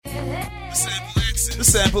The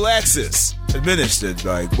Sample Access, administered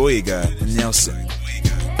by Boyega Nelson.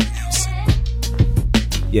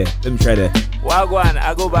 Yeah, let me try that. Wagwan,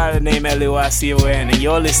 I go by the name LAYCON, and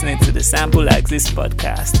you're listening to the Sample Access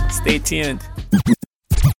podcast. Stay tuned.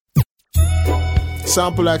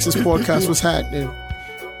 Sample Access podcast, what's happening?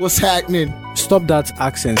 What's happening? Stop that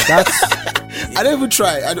accent. That's I don't even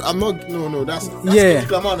try. I'm not. No. That's yeah.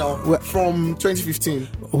 Glamour now. From 2015.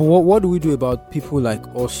 What do we do about people like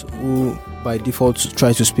us who, by default,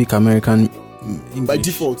 try to speak American English? By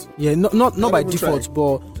default. Yeah, not by default,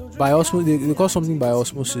 but by osmosis. They call something by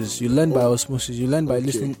osmosis. You learn by osmosis. You learn by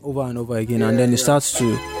listening over and over again, and then you start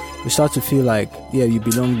to feel like you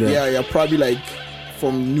belong there. Yeah, you're probably like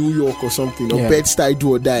from New York or something, or Bed-Stuy,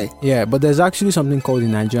 do or die. Yeah, but there's actually something called the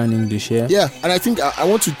Nigerian English here. Yeah, and I think I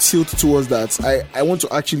want to tilt towards that. I want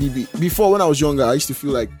to actually be. Before, when I was younger, I used to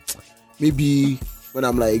feel like maybe when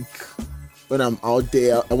I'm out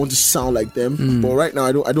there, I want to sound like them. But right now,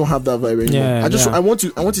 I don't have that vibe anymore. I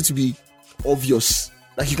want it to be obvious.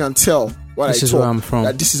 Like you can tell this is where I'm from.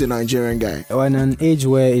 That this is a Nigerian guy. Or in an age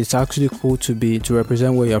where it's actually cool to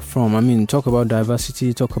represent where you're from. I mean, talk about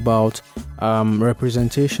diversity, talk about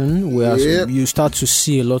representation, where you start to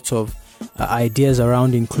see a lot of ideas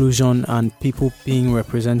around inclusion and people being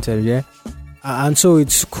represented. Yeah, and so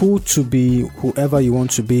it's cool to be whoever you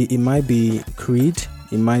want to be. It might be creed,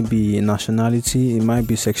 it might be nationality, it might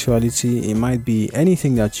be sexuality, it might be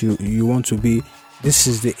anything that you want to be. This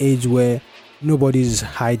is the age where nobody is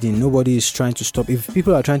hiding. Nobody is trying to stop. If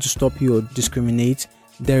people are trying to stop you or discriminate,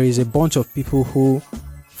 there is a bunch of people who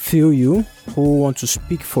feel you, who want to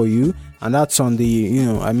speak for you. And that's on the,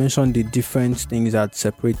 I mentioned the different things that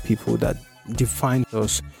separate people, that define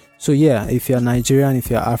us. So yeah, if you're Nigerian,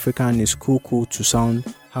 if you're African, it's cool to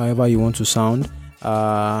sound however you want to sound.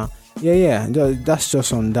 That's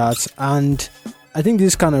just on that. And I think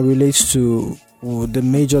this kind of relates to the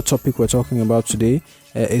major topic we're talking about today,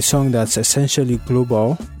 a song that's essentially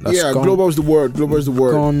global. Global is the word.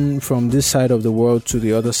 Gone from this side of the world to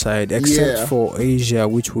the other side, except for Asia,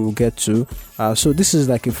 which we'll get to. So this is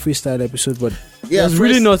like a freestyle episode, but there's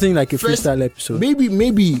really nothing like a freestyle episode. Maybe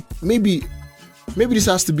this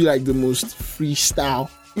has to be like the most freestyle.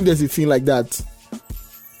 If there's a thing like that,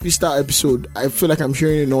 freestyle episode. I feel like I'm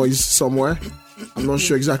hearing a noise somewhere. I'm not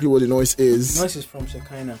sure exactly what the noise is. The noise is from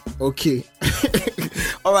Shekinah. Okay.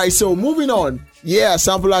 All right, so moving on. Yeah,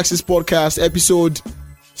 Sample Access Podcast episode,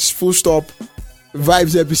 full stop,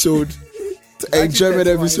 vibes episode, enjoyment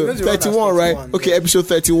episode. 31, right? Okay, episode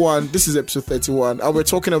 31. This is episode 31. And we're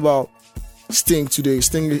talking about Sting today.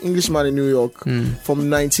 Sting, Englishman in New York from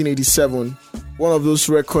 1987. One of those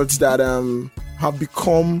records that have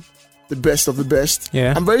become the best of the best.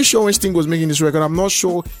 Yeah. I'm very sure when Sting was making this record, I'm not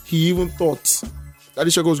sure he even thought that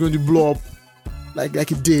this record was going to blow up like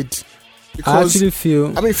it did. Because, I actually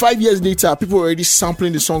feel 5 years later, people were already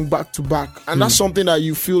sampling the song back to back. And that's something that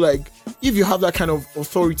you feel like, if you have that kind of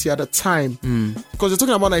authority at the time, because they're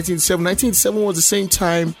talking about 1987. 1987 was the same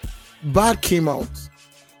time Bad came out.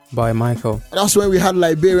 By Michael. That's when we had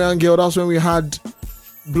Liberian Girl. That's when we had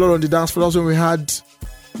Blood on the Dance Floor. That's when we had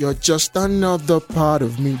You're Just Another Part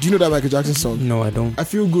of Me. Do you know that Michael Jackson song? No, I don't. I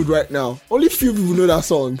feel good right now. Only few people know that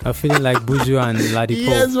song. I'm feeling like Buju and Ladipo.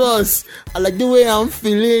 Yes, boss. I like the way I'm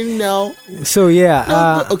feeling now. So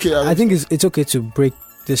yeah, okay. I think it's okay to break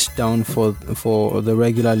this down for the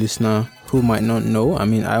regular listener who might not know. I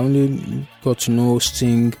mean, I only got to know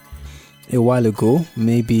Sting a while ago.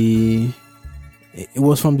 Maybe it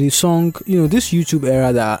was from the song, this YouTube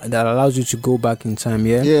era that allows you to go back in time.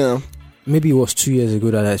 Yeah. Maybe it was 2 years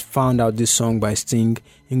ago that I found out this song by Sting,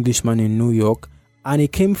 Englishman in New York, and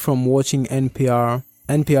it came from watching NPR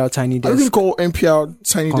Tiny Desk. I wouldn't call NPR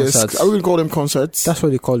Tiny concerts. Desk. I wouldn't call them concerts. That's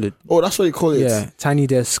what they call it. Oh, that's what they call it. Yeah, Tiny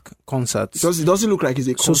Desk concerts. It doesn't look like it's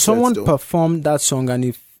a concert. So someone performed that song,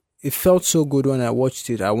 and it felt so good when I watched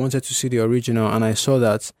it. I wanted to see the original, and I saw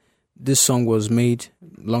that this song was made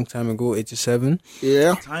a long time ago, 87.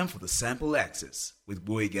 Yeah. Time for the Sample Access with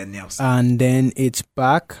Boyega Nelson. And then it's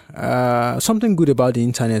back. Something good about the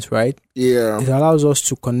internet, right? Yeah. It allows us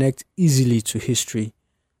to connect easily to history.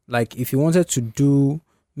 Like if you wanted to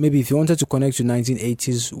connect to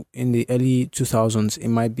 1980s in the early 2000s, it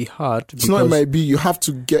might be hard. It's not, it might be. You have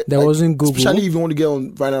to get... There wasn't Google. Especially if you want to get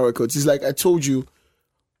on vinyl records. It's like I told you,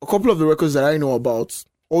 a couple of the records that I know about,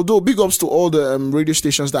 although big ups to all the radio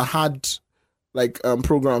stations that had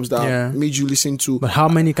programs that made you listen to. But how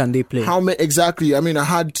many can they play? How many exactly? I mean, I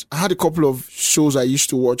had a couple of shows I used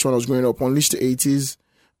to watch when I was growing up. Unleash the 80s.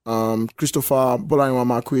 Christopher Bolaño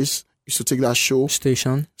Marquis used to take that show.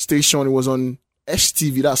 Station. It was on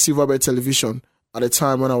STV, that Silverbird Television, at the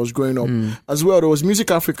time when I was growing up. As well, there was Music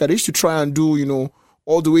Africa. They used to try and do,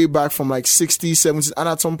 all the way back from like 60s, 70s. And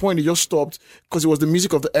at some point, it just stopped because it was the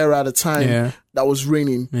music of the era at the time that was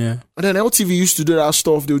reigning. Yeah. And then LTV used to do that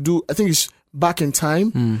stuff. They would do, I think it's Back in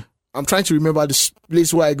Time. I'm trying to remember this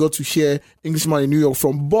place where I got to hear Englishman in New York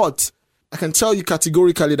from. But I can tell you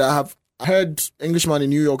categorically that I have heard Englishman in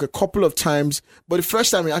New York a couple of times. But the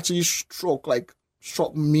first time it actually struck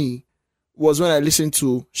me was when I listened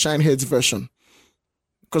to Shinehead's version.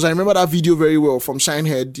 Because I remember that video very well from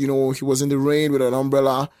Shinehead. You know, he was in the rain with an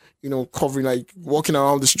umbrella, you know, covering, like, walking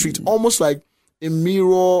around the street. Almost like a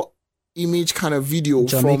mirror image kind of video.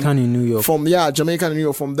 Jamaican in New York. Jamaican in New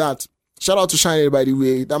York from that. Shout out to Shinehead, by the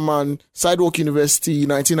way. That man, Sidewalk University,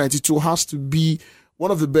 1992, has to be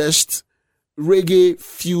one of the best reggae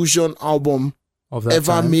fusion album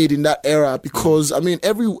ever made in that era. Because, I mean,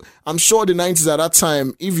 I'm sure the 90s at that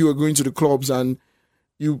time, if you were going to the clubs and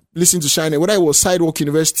you listen to Shinehead, whether it was Sidewalk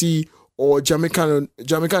University or Jamaican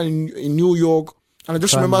in New York, and I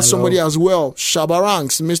just remember somebody as well,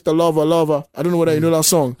 Shabaranks, Mr. Lover. I don't know whether you know that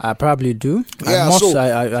song. I probably do. Yeah,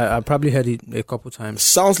 I probably heard it a couple times.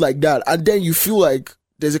 Sounds like that. And then you feel like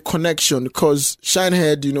there's a connection because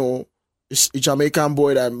Shinehead, you know, is a Jamaican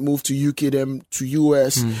boy that moved to UK, then to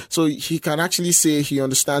US. So he can actually say he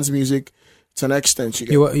understands music to an extent.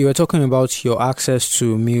 You were talking about your access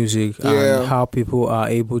to music and how people are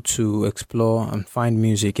able to explore and find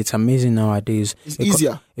music. It's amazing nowadays. It's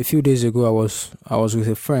easier. A few days ago, I was with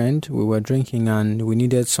a friend. We were drinking and we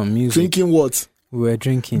needed some music. Drinking what? We were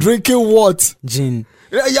drinking. Drinking what? Gin.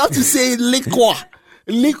 You have to say liquor.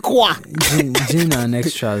 Gin and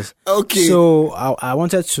extras. Okay. So I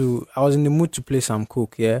was in the mood to play some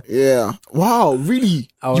coke, Yeah. Wow, really?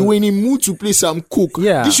 You were in the mood to play some coke?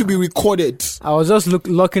 Yeah. This should be recorded. I was just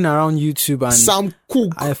looking around YouTube and some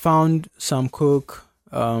coke. I found some coke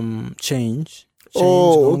change.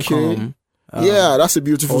 Oh, okay. That's a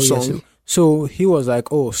beautiful song. Yes. So he was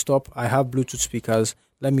like, "Oh, stop! I have Bluetooth speakers.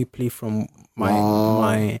 Let me play from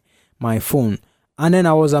my phone." And then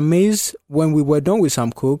I was amazed when we were done with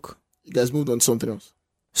some coke. You guys moved on to something else.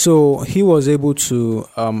 So he was able to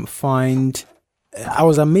find. I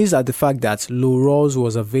was amazed at the fact that Lou Rawls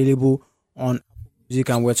was available on music,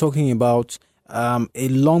 and we're talking about a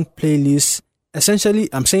long playlist. Essentially,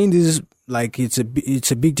 I'm saying this like it's a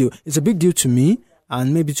big deal. It's a big deal to me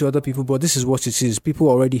and maybe to other people, but this is what it is. People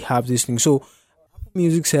already have this thing. So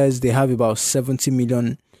music says they have about 70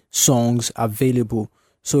 million songs available.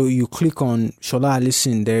 So you click on Shola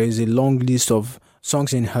Listen, there is a long list of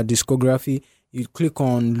songs in her discography. You click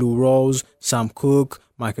on Lou Rawls, Sam Cooke,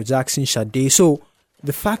 Michael Jackson, Sade. So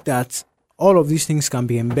the fact that all of these things can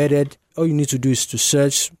be embedded, all you need to do is to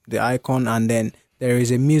search the icon and then there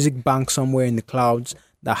is a music bank somewhere in the clouds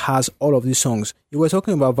that has all of these songs. You were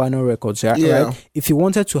talking about vinyl records, right? If you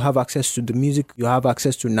wanted to have access to the music you have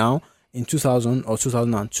access to now, in 2000 or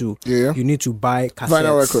 2002, you need to buy cassettes.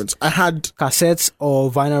 Vinyl records. I had cassettes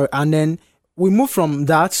or vinyl, and then we moved from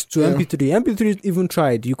that to MP3. MP3 even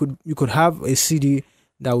tried. You could have a CD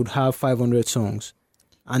that would have 500 songs,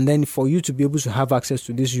 and then for you to be able to have access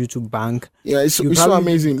to this YouTube bank, it's so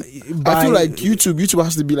amazing. I feel like YouTube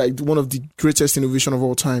has to be like one of the greatest innovation of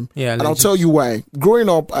all time. Yeah, and I'll tell you why. Growing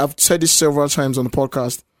up, I've said this several times on the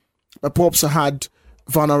podcast. My pops had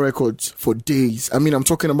vinyl records for days. I mean, I'm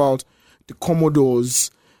talking about the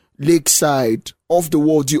Commodores, Lakeside, Off the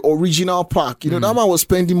Wall, the original pack. You know, that man was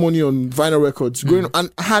spending money on vinyl records. Going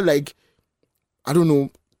and I had like, I don't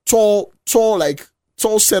know, tall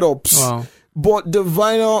setups. Wow. But the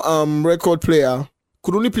vinyl record player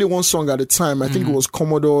could only play one song at a time. I think it was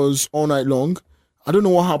Commodores All Night Long. I don't know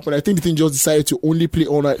what happened. I think the thing just decided to only play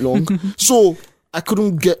All Night Long. So I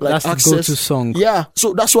couldn't get that's access. The go-to song. Yeah,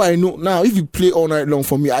 so that's why I know now. If you play All Night Long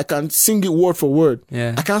for me, I can sing it word for word.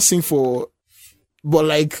 Yeah, I can't sing but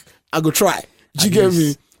like I go try. Do you get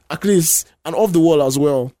me? At least, and Off the Wall as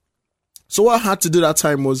well. So what I had to do that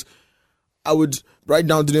time was I would write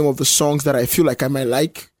down the name of the songs that I feel like I might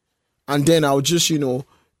like, and then I would just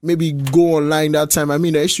maybe go online that time. I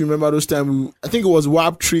mean, I used to remember those times. I think it was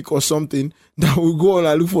Wap Trick or something that would go on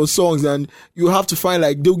and look for songs, and you have to find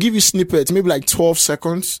they'll give you snippets, maybe 12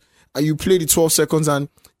 seconds, and you play the 12 seconds and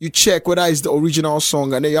you check whether it's the original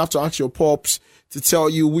song, and then you have to ask your pops to tell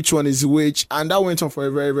you which one is which, and that went on for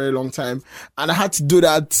a very, very long time. And I had to do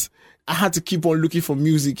that. I had to keep on looking for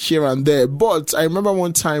music here and there. But I remember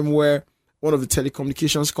one time where one of the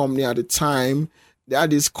telecommunications company at the time, they had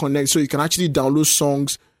this connect, so you can actually download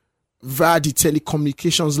songs via the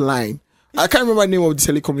telecommunications line. I can't remember the name of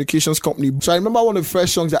the telecommunications company. So I remember one of the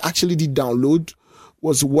first songs that actually did download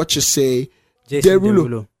was What You Say, Jason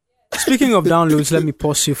Derulo. Speaking of downloads, let me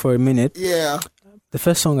pause you for a minute. Yeah. The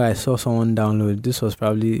first song I saw someone download, this was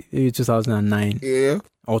probably maybe 2009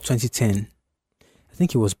 or 2010. I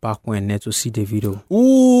think it was back when to see the video.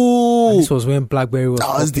 Ooh, and this was when BlackBerry was.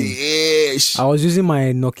 That was the ish. I was using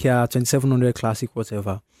my Nokia 2700 Classic,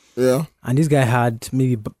 whatever. Yeah. And this guy had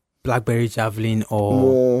maybe BlackBerry Javelin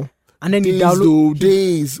or. And then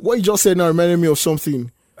days. What you just said now reminded me of something.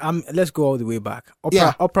 Let's go all the way back.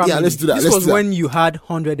 Opera Mini. Let's do that. This was when you had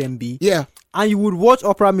 100 MB. Yeah. And you would watch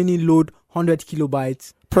Opera Mini load 100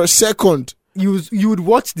 kilobytes per second. You would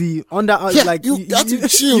watch the you have to be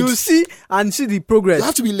chilled. You see the progress. You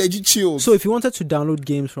have to be legit chilled. So if you wanted to download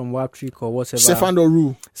games from WapTrick or whatever,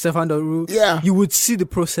 Sefandoru, yeah, you would see the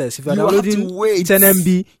process. If you're downloading 10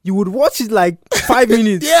 MB, you would watch it like 5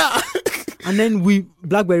 minutes. Yeah. And then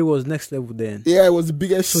BlackBerry was next level then. Yeah, it was the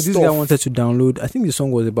biggest. So this guy wanted to download. I think the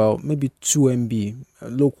song was about maybe 2 MB,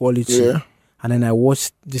 low quality. Yeah. And then I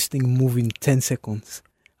watched this thing move in 10 seconds.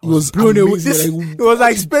 It was blown away. It was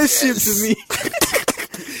like spaceship to me.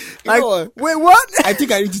 Wait, what? I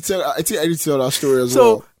think I need to tell that story as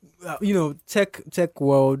well. So, tech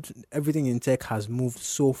world, everything in tech has moved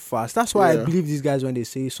so fast. That's why I believe these guys when they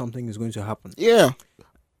say something is going to happen. Yeah.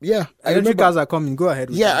 Electric cars are coming. Go ahead.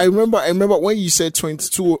 I remember when you said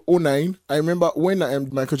 2209. I remember when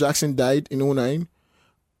Michael Jackson died in 09.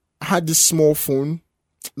 I had this small phone,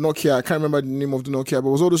 Nokia. I can't remember the name of the Nokia, but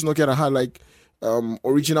it was all those Nokia that had like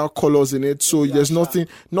original colors in it. So there's nothing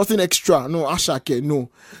extra. No, Ashake, no.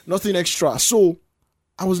 Nothing extra. So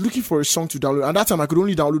I was looking for a song to download. At that time, I could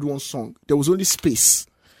only download one song. There was only space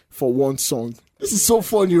for one song. This is so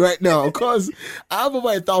funny right now because I have over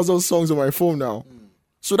 1,000 songs on my phone now.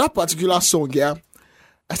 So that particular song,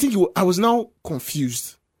 I think I was now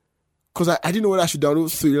confused because I didn't know whether I should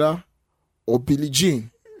download Thriller or Billie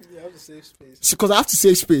Jean. You have to save space. Because I have to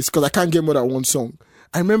save space because I can't get more than one song.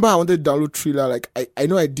 I remember I wanted to download Thriller. Like I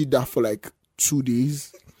know I did that for like 2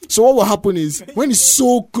 days. So what will happen is when it's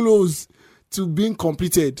so close to being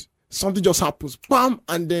completed, something just happens, bam,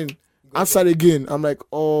 and then answer again. I'm like,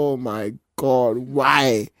 oh my God,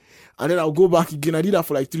 why? And then I'll go back again. I did that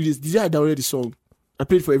for like 3 days. Did I download the song? I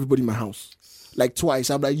played for everybody in my house like twice.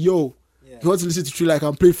 I'm like, yo, you want to listen to Thriller? I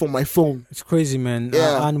can play from my phone. It's crazy, man.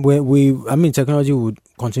 Yeah. And technology would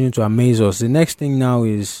continue to amaze us. The next thing now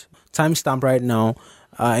is timestamp right now.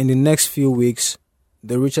 In the next few weeks,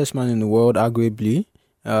 the richest man in the world, arguably,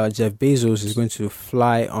 Jeff Bezos, is going to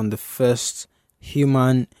fly on the first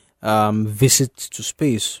human visit to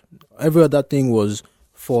space. Every other thing was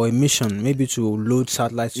for a mission, maybe to load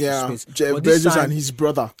satellites to space. Jeff Bezos and his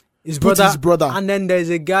brother. His brother. And then there's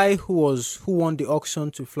a guy who won the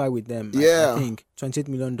auction to fly with them. I think $28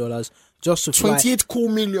 million just to fly. 28 cool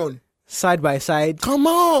million. Side by side. Come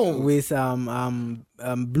on. With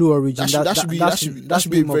Blue Origin. That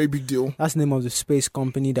should be a very big deal. That's the name of the space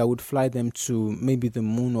company that would fly them to maybe the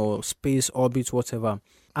moon or space orbit, whatever.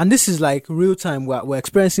 And this is like real time. We're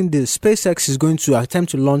experiencing this. SpaceX is going to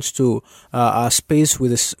attempt to launch to space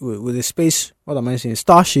with a space. What am I saying?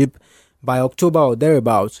 Starship by October or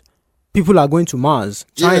thereabouts. People are going to Mars.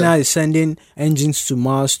 China is sending engines to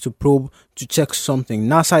Mars to probe to check something.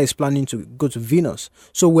 NASA is planning to go to Venus.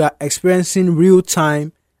 So we are experiencing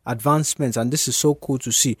real-time advancements, and this is so cool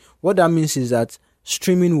to see. What that means is that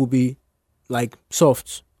streaming will be like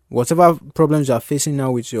soft. Whatever problems you are facing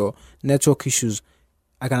now with your network issues,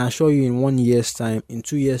 I can assure you in 1 year's time, in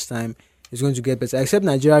 2 years' time, it's going to get better. Except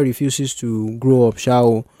Nigeria refuses to grow up,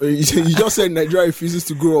 shall you just said Nigeria refuses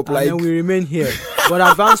to grow up, and then we remain here. But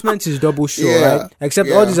advancement is double sure, right? Except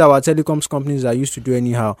all these our telecoms companies that used to do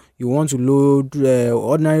anyhow. You want to load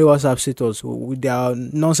ordinary WhatsApp status with their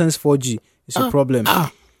nonsense 4G. It's a problem.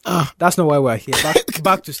 That's not why we're here.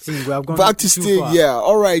 Back to Sting. We have gone back to Sting. Far. Yeah.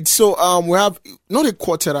 All right. So we have not a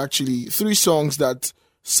quartet actually. 3 songs that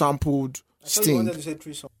sampled Sting. You wanted to say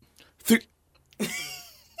 3 songs.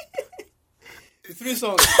 3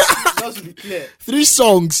 songs. Just to be clear. 3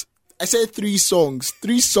 songs. I said 3 songs.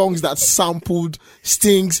 3 songs that sampled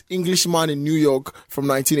Sting's Englishman in New York from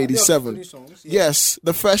 1987. 3 songs, Yes.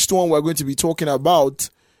 The first one we're going to be talking about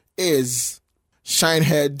is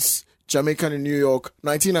Shinehead's Jamaican in New York,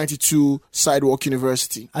 1992, Sidewalk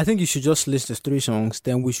University. I think you should just list the 3 songs,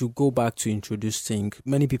 then we should go back to introduce Sting.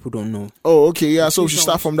 Many people don't know. Oh, okay, yeah, so we should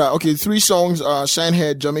start from that. Okay, 3 songs,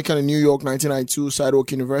 Shinehead, Jamaican in New York, 1992,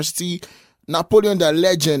 Sidewalk University. Napoleon the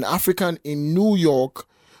Legend, African in New York,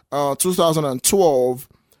 2012,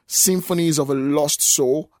 Symphonies of a Lost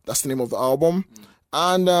Soul. That's the name of the album.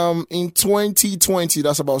 And in 2020,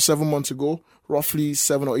 that's about 7 months ago, roughly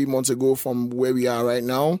 7 or 8 months ago from where we are right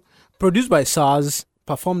now. Produced by Sarz,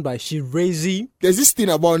 performed by Shirazee. There's this thing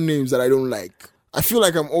about names that I don't like. I feel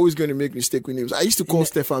like I'm always going to make mistake with names. I used to call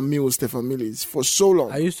Stefan Mills for so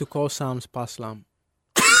long. I used to call Sam's Paslam.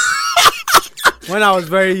 When I was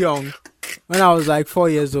very young. When I was like 4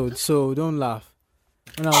 years old. So don't laugh.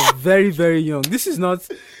 When I was very, very young. This is not...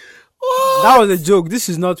 That was a joke. This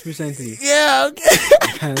is not recently. Yeah,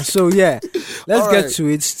 okay. So yeah, let's get to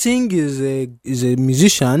it. Sting is a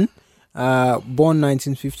musician, born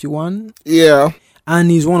 1951. Yeah. And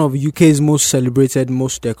he's one of UK's most celebrated,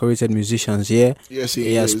 most decorated musicians. Yeah. Yes,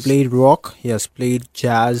 he has played rock. He has played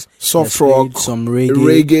jazz. Soft rock. Some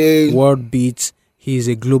reggae. World beats. He's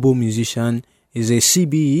a global musician. He's a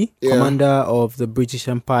CBE, commander of the British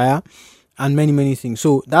Empire, and many, many things.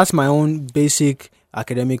 So that's my own basic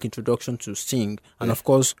academic introduction to Sting, and of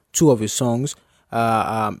course 2 of his songs,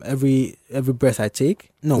 every breath I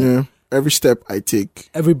take. Every step I take.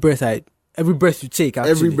 Every breath you take.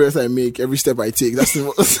 Actually. Every breath I make. Every step I take. That's the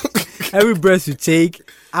most. Every breath you take,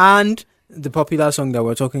 and the popular song that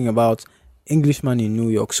we're talking about, Englishman in New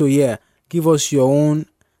York. So yeah, give us your own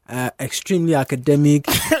extremely academic,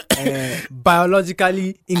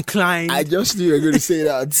 biologically inclined. I just knew you were going to say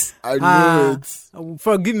that. I knew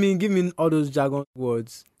it. Give me all those jargon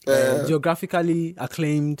words. Geographically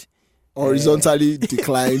acclaimed, horizontally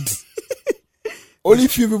declined. Only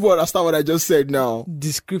few people understand what I just said now.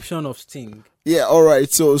 Description of Sting. Yeah, all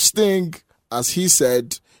right. So Sting, as he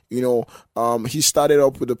said, he started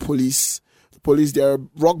up with the Police. The Police, they're a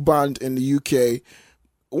rock band in the UK.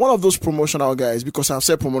 One of those promotional guys, because I've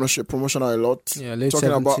said promotional a lot. Yeah, late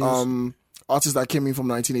talking 70s. About artists that came in from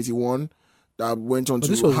 1981 that went on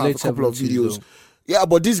to have a couple of 70s videos. though. Yeah,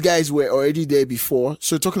 but these guys were already there before.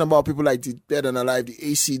 So talking about people like the Dead and Alive, the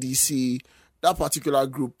AC/DC, that particular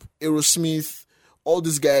group, Aerosmith, all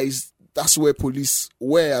these guys, that's where Police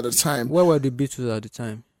were at the time. Where were the Beatles at the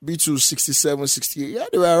time? Beatles 67, 68. Yeah,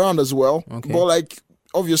 they were around as well. Okay. But like,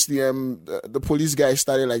 obviously, the Police guys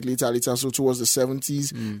started like later, so towards the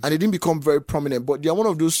 70s, and they didn't become very prominent. But they're one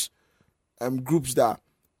of those groups that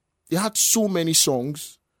they had so many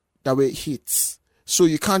songs that were hits. So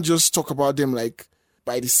you can't just talk about them like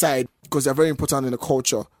by the side, because they're very important in the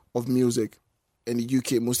culture of music in the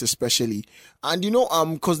UK, most especially. And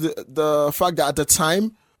because the fact that at the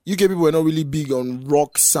time, UK people were not really big on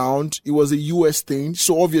rock sound. It was a US thing.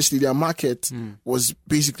 So obviously their market was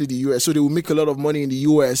basically the US. So they would make a lot of money in the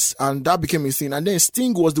US, and that became a thing. And then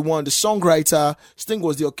Sting was the songwriter. Sting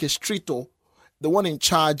was the orchestrator, the one in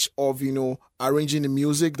charge of, arranging the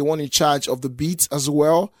music, the one in charge of the beats as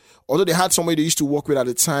well. Although they had somebody they used to work with at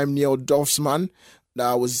the time, Neil Duffman,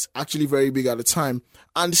 that was actually very big at the time.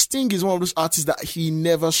 And Sting is one of those artists that he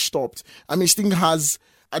never stopped. I mean, Sting has,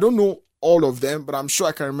 I don't know all of them, but I'm sure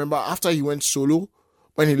I can remember after he went solo,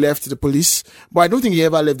 when he left the Police. But I don't think he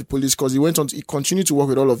ever left the Police, because he continued to work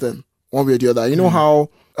with all of them, one way or the other. You know how,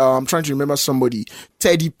 I'm trying to remember somebody,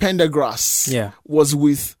 Teddy Pendergrass was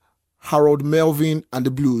with Harold Melvin and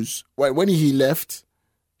the Blues. When he left,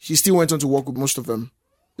 he still went on to work with most of them.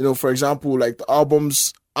 For example, like the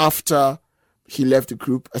albums after he left the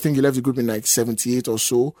group, I think he left the group in like 78 or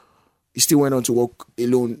so. He still went on to work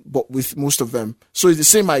alone, but with most of them. So it's the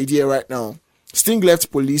same idea right now. Sting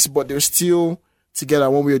left Police, but they're still together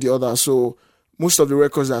one way or the other. So most of the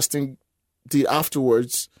records that Sting did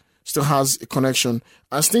afterwards still has a connection.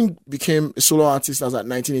 And Sting became a solo artist as at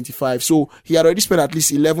 1985. So he had already spent at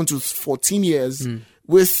least 11 to 14 years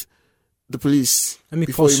with the Police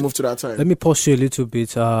before he moved to that time. Let me pause you a little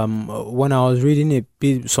bit. When I was reading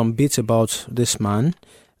some bits about this man,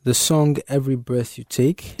 the song "Every Breath You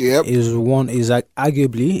Take" is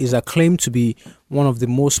acclaimed to be one of the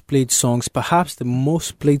most played songs, perhaps the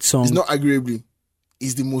most played song. It's not arguably;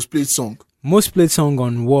 it's the most played song. Most played song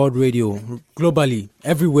on world radio, globally,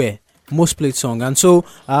 everywhere. Most played song. And so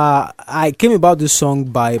I came about this song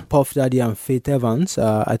by Puff Daddy and Faith Evans.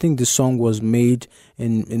 I think the song was made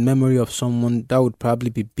in memory of someone that would probably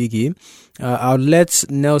be Biggie. I'll let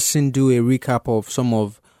Nelson do a recap of some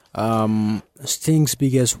of Sting's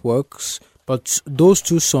biggest works, but those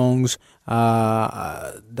 2 songs that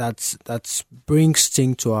bring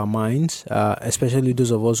Sting to our minds, especially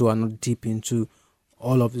those of us who are not deep into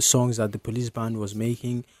all of the songs that the Police band was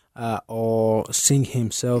making, or Sting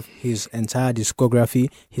himself, his entire discography.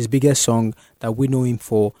 His biggest song that we know him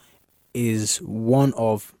for is one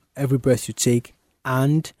of "Every Breath You Take"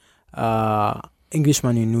 and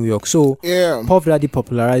Englishman in New York. So Puff Daddy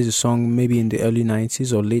popularized the song maybe in the early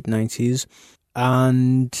 90s or late 90s,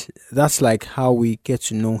 and that's like how we get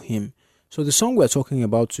to know him. So the song we're talking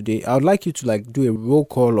about today, I would like you to like do a roll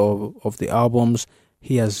call of the albums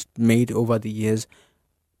he has made over the years.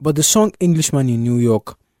 But the song Englishman in New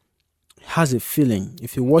York has a feeling.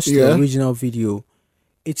 If you watch the original video,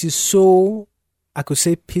 it is so I could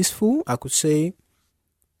say peaceful. I could say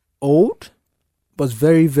old, but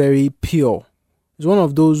very, very pure. It's one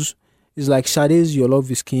of those. It's like Sade's "Your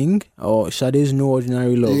Love Is King" or Sade's "No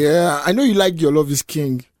Ordinary Love." Yeah, I know you like "Your Love Is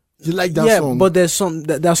King." You like that song? Yeah, but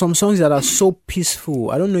there are some songs that are so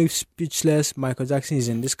peaceful. I don't know if "Speechless" Michael Jackson is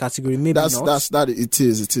in this category. Maybe not. It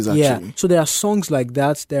is actually. Yeah. So there are songs like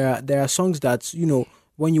that. There are songs that, you know,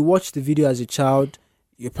 when you watch the video as a child,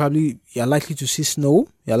 you're likely to see snow.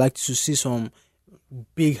 You're likely to see some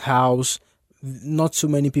big house, not so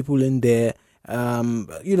many people in there.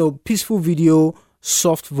 You know, peaceful video,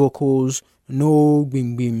 soft vocals, no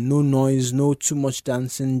bing bing, no noise, no too much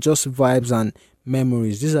dancing, just vibes and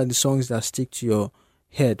memories. These are the songs that stick to your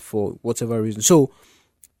head for whatever reason. So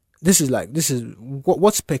this is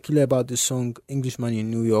what's peculiar about this song, Englishman in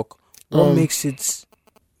New York. What makes it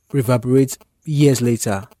reverberate years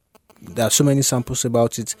later? There are so many samples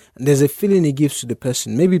about it, and there's a feeling it gives to the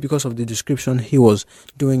person. Maybe because of the description he was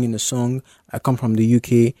doing in the song. I come from the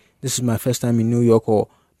UK. This is my first time in New York. Or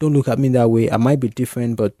don't look at me that way. I might be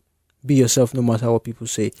different, but be yourself no matter what people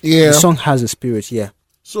say. Yeah. The song has a spirit. Yeah.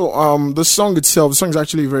 So the song itself, the song is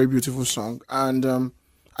actually a very beautiful song, and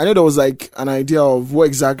I know there was like an idea of why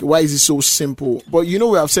is it so simple, but you know,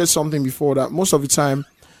 we have said something before that most of the time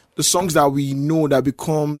the songs that we know that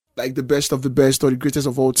become like the best of the best or the greatest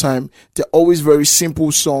of all time, they're always very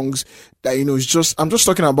simple songs that, you know, I'm just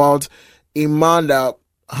talking about a man that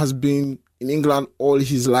has been in England all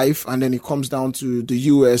his life, and then he comes down to the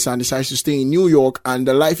US and decides to stay in New York, and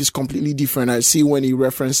the life is completely different. I see when he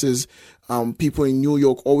references people in New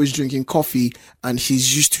York always drinking coffee, and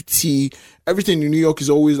he's used to tea. Everything in New York is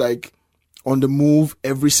always like on the move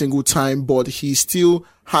every single time, but he still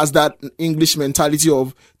has that English mentality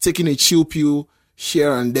of taking a chill pill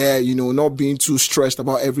here and there, you know, not being too stressed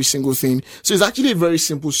about every single thing. So it's actually a very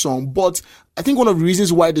simple song, but I think one of the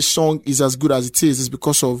reasons why the song is as good as it is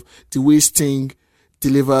because of the way Sting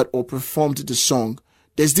delivered or performed the song.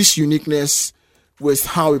 There's this uniqueness with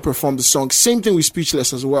how he performed the song. Same thing with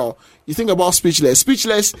Speechless as well. You think about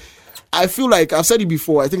Speechless, I feel like I've said it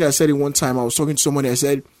before. I think I said it one time. I was talking to somebody. I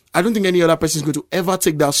said, I don't think any other person is going to ever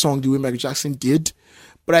take that song the way Michael Jackson did,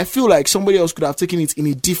 but I feel like somebody else could have taken it in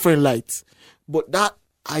a different light. But that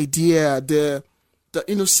idea, the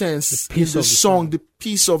innocence, the piece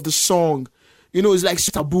of the song, you know, it's like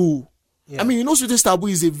Taboo. Yeah. I mean, you know, Sweetest Taboo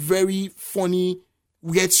is a very funny,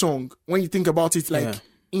 weird song when you think about it, like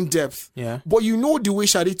in depth. Yeah. But you know the way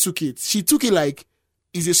Sade took it. She took it like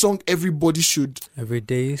it's a song everybody should. Every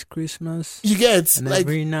day is Christmas. You get, and like,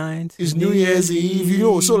 every night is New Year's Eve. You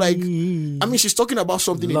know, so like, I mean, she's talking about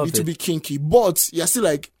something a little bit kinky, but you're still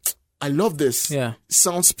like, I love this. Yeah.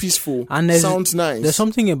 Sounds peaceful. And sounds nice. There's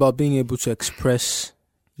something about being able to express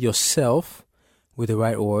yourself with the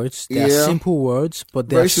right words. They're simple words, but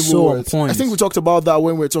they're so on point. I think we talked about that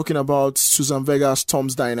when we were talking about Susan Vega's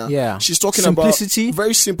Tom's Diner. Yeah. She's talking simplicity. about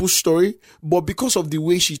very simple story, but because of the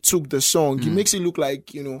way she took the song, it makes it look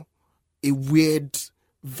like, you know, a weird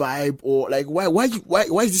vibe, or like why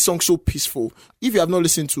is this song so peaceful? If you have not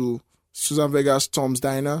listened to Susan Vega's Tom's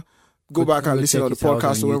Diner, go back and listen on the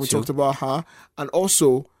podcast where we talked about her, and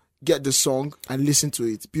also get the song and listen to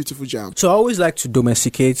it. Beautiful jam. So I always like to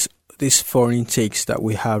domesticate these foreign takes that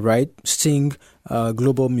we have, right? Sting,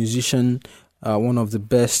 global musician, one of the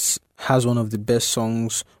best, has one of the best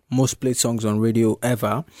songs, most played songs on radio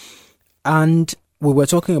ever. And we were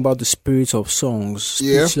talking about the spirit of songs.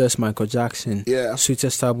 Speechless, Michael Jackson. Yeah.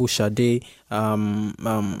 Sweetest Taboo, Sade,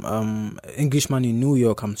 Englishman in New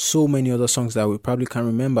York, and so many other songs that we probably can't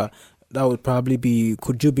remember. That would probably be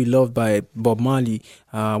Could You Be Loved by Bob Marley,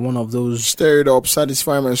 one of those... Stir It Up,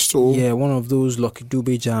 Satisfy My Soul. Yeah, one of those Lucky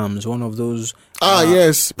Dube jams, one of those...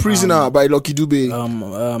 yes, Prisoner by Lucky Dube.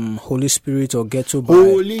 Holy Spirit or Ghetto by...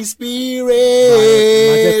 Holy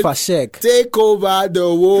Spirit, Magic Fashek. Take over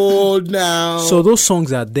the world now. So those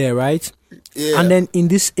songs are there, right? Yeah. And then in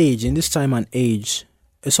this time and age,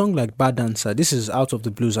 a song like Bad Dancer, this is out of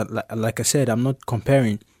the blues. Like I said, I'm not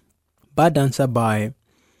comparing. Bad Dancer by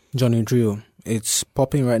Johnny Drill. It's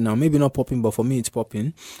popping right now. Maybe not popping, but for me it's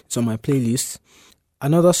popping. It's on my playlist.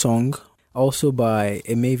 Another song, also by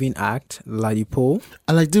a Maven act, Ladipo.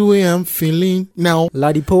 I like the way I'm feeling now.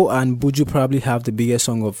 Ladipo and Buju probably have the biggest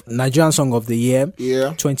Nigerian song of the year,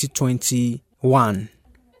 2021.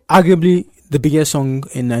 Arguably the biggest song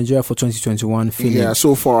in Nigeria for 2021. Feeling. Yeah,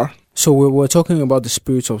 so far. So we're talking about the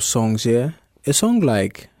spirit of songs here. A song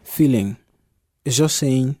like Feeling is just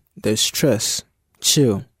saying there's stress,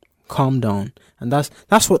 chill, calm down, and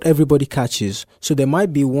that's what everybody catches. So there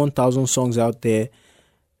might be 1,000 songs out there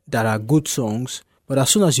that are good songs, but as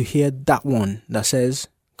soon as you hear that one that says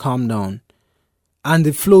calm down and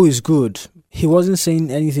the flow is good, he wasn't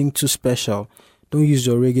saying anything too special. Don't use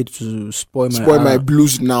your reggae to spoil my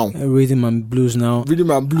blues now. Rhythm and blues now.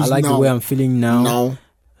 Rhythm and blues now. I like the way I'm feeling now.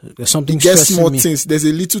 There's something stressing me. Things. There's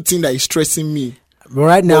a little thing that is stressing me. But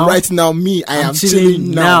right now, I am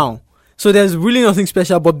chilling now. So there's really nothing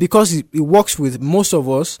special, but because it works with most of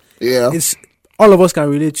us, it's all of us can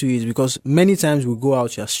relate to it, because many times we go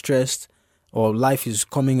out, you're stressed, or life is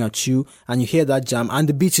coming at you, and you hear that jam, and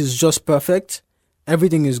the beat is just perfect.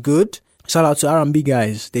 Everything is good. Shout out to R&B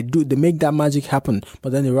guys. They make that magic happen,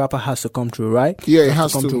 but then the rapper has to come through, right? Yeah, it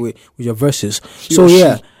has to come to through with your verses.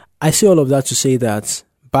 I say all of that to say that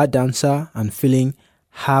Bad Dancer and Feeling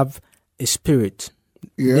have a spirit.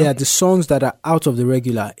 Yeah. They are the songs that are out of the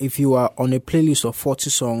regular. If you are on a playlist of 40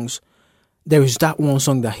 songs, there is that one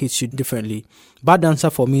song that hits you differently. Bad Dancer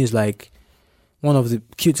for me is like one of the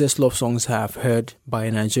cutest love songs I have heard by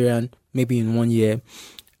a Nigerian, maybe in 1 year.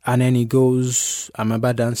 And then he goes, I'm a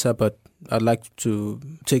bad dancer, but I'd like to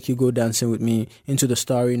take you go dancing with me into the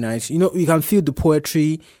starry night. You know, you can feel the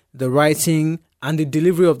poetry, the writing, and the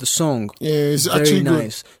delivery of the song. Yeah, it's very actually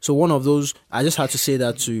nice. Good. So one of those, I just had to say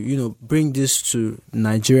that to, bring this to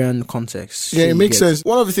Nigerian context. Yeah, it makes sense.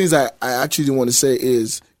 One of the things I actually want to say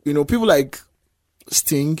is, people like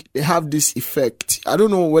Sting, they have this effect. I don't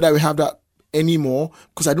know whether we have that anymore,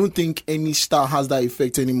 because I don't think any star has that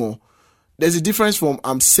effect anymore. There's a difference from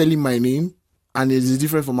I'm selling my name, and there's a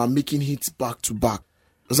difference from I'm making hits back to back.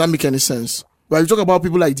 Does that make any sense? But if you talk about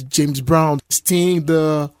people like James Brown, Sting,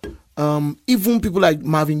 even people like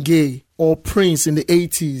Marvin Gaye or Prince in the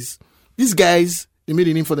 80s, these guys, they made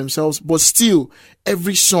a name for themselves, but still,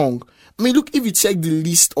 every song. I mean, look, if you check the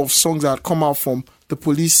list of songs that come out from The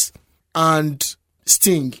Police and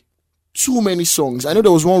Sting, too many songs. I know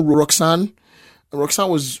there was one, Roxanne. Roxanne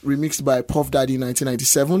was remixed by Puff Daddy in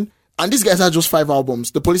 1997. And these guys had just 5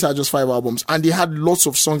 albums. The Police had just 5 albums. And they had lots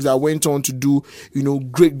of songs that went on to do,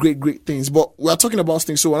 great, great, great things. But we're talking about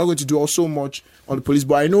Sting, so we're not going to do so much on The Police.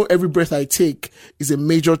 But I know Every Breath I Take is a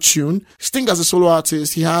major tune. Sting, as a solo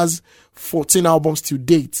artist, he has 14 albums to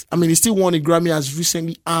date. I mean, he still won a Grammy as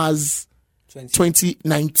recently as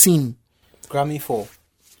 2019. Grammy for?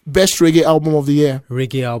 Best Reggae Album of the Year.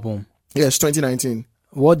 Reggae Album. Yes, 2019.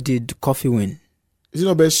 What did Coffee win? Is it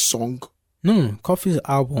not Best Song? No, Coffee's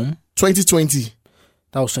album. 2020.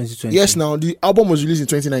 That was 2020. Yes, now the album was released in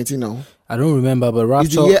 2019 now. I don't remember, but Rapture,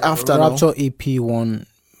 it's the year after Rapture EP won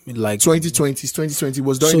like 2020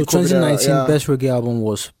 was done. So 2019 Best Reggae Album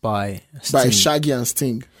was by Sting. By Shaggy and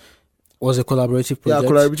Sting. Was a collaborative project. Yeah,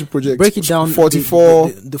 collaborative project. Break it down.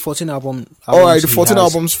 44. The 14 album. All right, the 14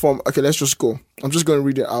 albums from. Okay, let's just go. I'm just going to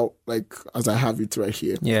read it out like as I have it right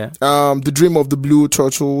here. Yeah. The Dream of the Blue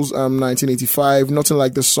Turtles, 1985. Nothing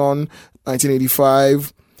Like the Sun,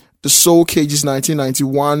 1985. The Soul Cages,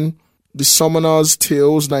 1991. The Summoner's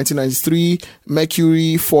Tales, 1993.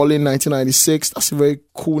 Mercury Falling, 1996. That's a very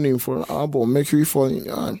cool name for an album. Mercury Falling.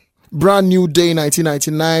 Brand New Day,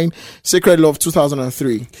 1999. Sacred Love,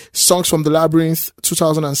 2003. Songs from the Labyrinth,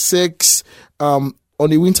 2006. On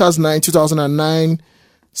a Winter's Night, 2009.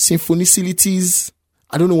 Symphonicities.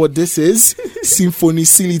 I don't know what this is.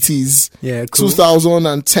 Symphonicities. Yeah, cool.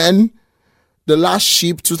 2010. The Last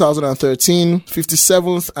Sheep, 2013.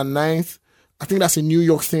 57th and 9th. I think that's a New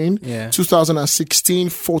York thing. Yeah. 2016.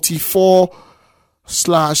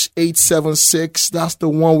 44/876. That's the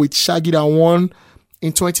one with Shaggy that won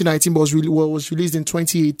in 2019, but was released in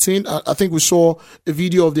 2018. I think we saw a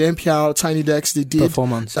video of the NPR Tiny Decks they did.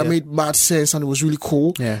 Performance. That made mad sense and it was really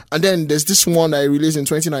cool. Yeah. And then there's this one that I released in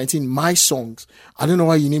 2019, My Songs. I don't know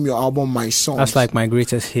why you name your album My Songs. That's like my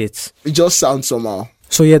greatest hits. It just sounds somehow.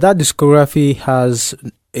 So yeah, that discography has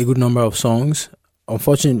a good number of songs.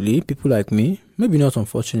 Unfortunately, people like me, maybe not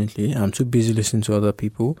unfortunately, I'm too busy listening to other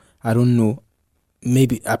people. I don't know.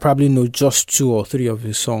 Maybe I probably know just 2 or 3 of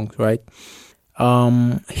his songs, right?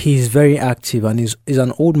 He's very active and he's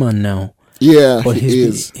an old man now. Yeah, but he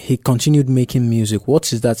is. He continued making music.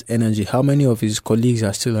 What is that energy? How many of his colleagues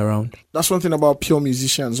are still around? That's one thing about pure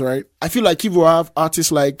musicians, right? I feel like if you have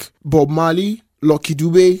artists like Bob Marley, Lucky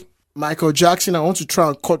Dube, Michael Jackson, I want to try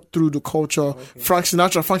and cut through the culture. Okay. Frank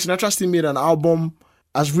Sinatra still made an album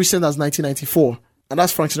as recent as 1994. And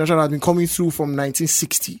that's Frank Sinatra that has been coming through from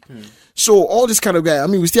 1960. So all this kind of guy, I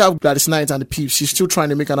mean, we still have Gladys Knight and the Peeps. She's still trying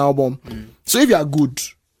to make an album. So if you are good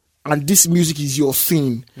and this music is your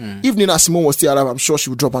thing, if Nina Simone was still alive, I'm sure she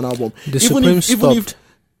would drop an album. The Supremes stopped.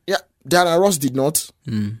 Yeah, Diana Ross did not.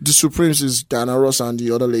 The Supremes is Diana Ross and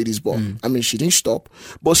the other ladies, but I mean, she didn't stop.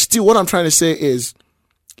 But still, what I'm trying to say is,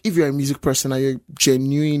 if you're a music person and you're a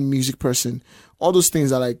genuine music person, all those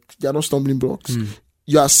things are like, they're not stumbling blocks.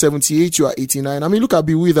 You are 78, you are 89. I mean, look at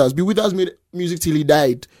Be With Us. Be With Us made music till he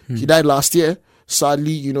died. He died last year,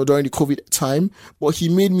 sadly, during the COVID time. But he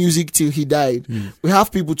made music till he died. We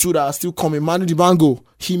have people too that are still coming. Manu Dibango,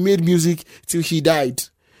 he made music till he died.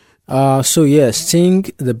 Sting,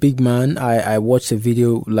 the big man, I watched a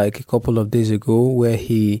video like a couple of days ago where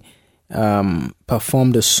he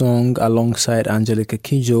performed a song alongside Angelica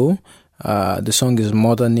Kidjo. The song is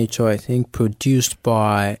Mother Nature, I think, produced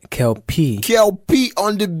by Kel-P. Kel-P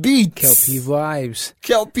on the beat. Kel-P vibes.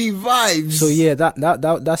 Kel-P vibes. So yeah,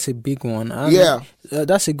 that's a big one. And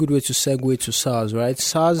that's a good way to segue to Sarz, right?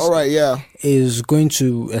 Sarz is going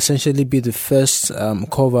to essentially be the first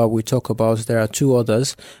cover we talk about. There are two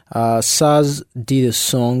others. Sarz did a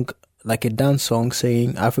song, like a dance song,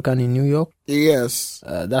 saying African in New York. Yes.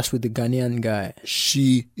 That's with the Ghanaian guy.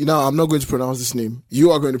 I'm not going to pronounce this name.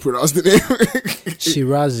 You are going to pronounce the name.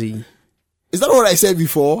 Shirazee. Is that what I said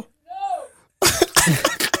before? No.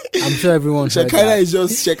 I'm sure everyone heard that.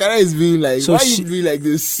 Shekara is being like, so why are you being like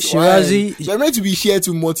this? Shirazee. You're meant to be here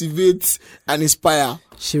to motivate and inspire.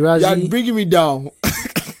 Shirazee. You're bringing me down.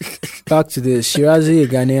 Back to this. Shirazee, a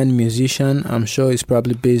Ghanaian musician, I'm sure he's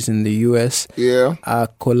probably based in the US. Yeah.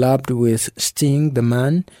 Collabed with Sting, the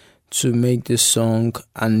man, to make this song,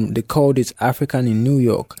 and they called it African in New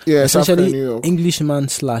York. Yeah, essentially African in New York. Englishman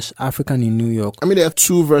 / African in New York. I mean, they have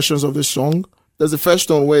two versions of the song. There's the first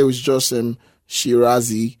one where it was just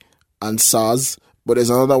Shirazee and Sarz, but there's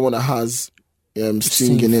another one that has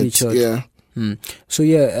Sting in it. Featured. Yeah. So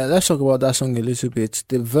let's talk about that song a little bit.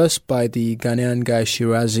 The verse by the Ghanaian guy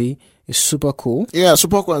Shirazee is super cool. Yeah,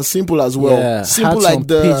 super cool and simple as well. Yeah, simple like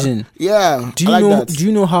the pigeon. Yeah. Do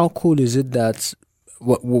you know how cool is it that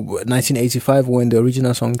 1985 when the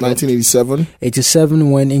original song dropped? 1987.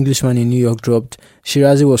 87 when Englishman in New York dropped.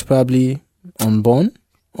 Shirazee was probably unborn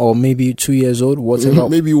or maybe 2 years old, whatever.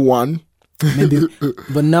 Maybe one. Maybe,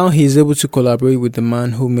 but now he's able to collaborate with the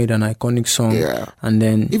man who made an iconic song. Yeah. And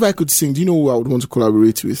then, if I could sing, do you know who I would want to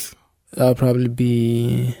collaborate with? That'll probably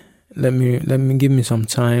be. Let me give me some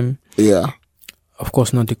time. Yeah. Of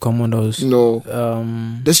course, not the Commodores. No.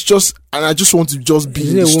 There's just, and I just want to just be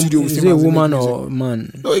in the studio with him. Is it a woman or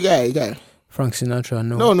man? No, a guy. Frank Sinatra.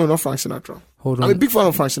 No, not Frank Sinatra. Hold on. I'm a big fan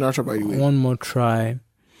of Frank Sinatra, by the way. One more try.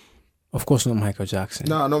 Of course, not Michael Jackson.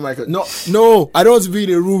 No, not Michael. No, I don't want to be in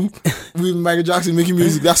a room with Michael Jackson making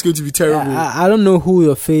music. That's going to be terrible. I don't know who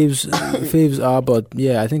your faves are, but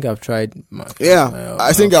yeah, I think I've tried.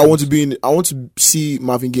 I think I want to see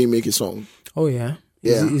Marvin Gaye make a song. Oh yeah.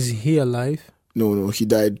 Is he alive? No, he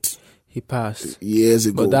died. He passed years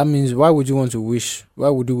ago. But that means, why would you wish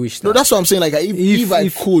that? No, that's what I'm saying. Like, if I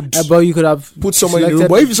could, but you could have put somebody in the room.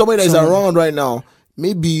 But if somebody that is around right now,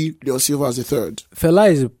 maybe Leon Silva as the third. Fela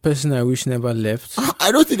is a person I wish never left.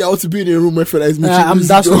 I don't think I want to be in a room where Fela is making music.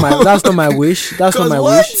 That's not my wish. That's not my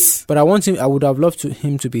wish. But I want him. I would have loved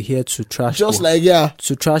him to be here to trash.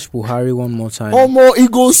 To trash Buhari one more time. One more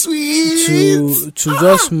ego sweet. To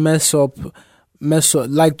just mess up,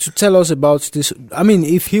 like to tell us about this. I mean,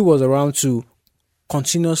 if he was around to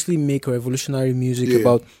continuously make revolutionary music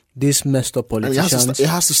about these messed up politicians. It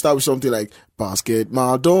has to start with something like basket,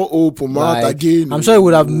 my door open, mouth again. I'm sure it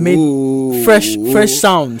would have made fresh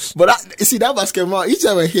sounds. But that basket mouth, each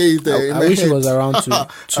time I hear it, I wish he was around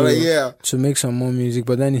to make some more music.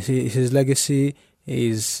 But then his legacy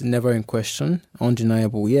is never in question,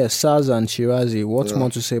 undeniable. Yes, Sarz and Shirazee. What's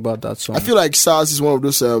more to say about that song? I feel like Sarz is one of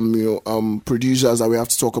those producers that we have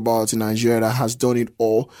to talk about in Nigeria that has done it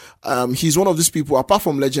all. He's one of these people, apart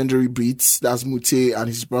from legendary beats, that's Mute and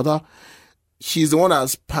his brother. He's the one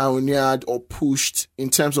that's pioneered or pushed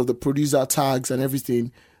in terms of the producer tags and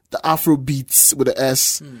everything, the Afro beats with the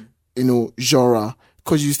S, genre.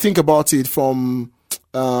 Because you think about it from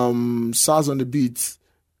Sarz on the beats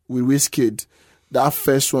with Wizkid. That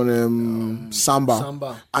first one,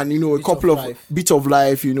 Samba. And, a couple of Beat of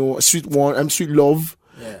Life, Sweet Love,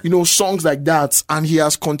 songs like that. And he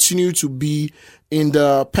has continued to be in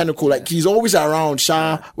the pinnacle. Like, he's always around,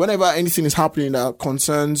 whenever anything is happening that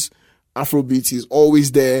concerns Afrobeat, he's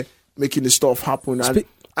always there making the stuff happen. And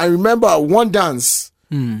I remember One Dance,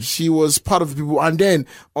 she was part of the people. And then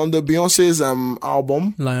on the Beyonce's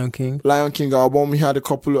album, Lion King album, he had a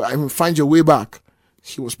couple of, Find Your Way Back.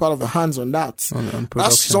 He was part of the hands on that.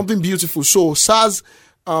 That's something beautiful. So Sarz,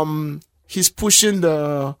 he's pushing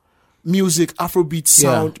the music, Afrobeat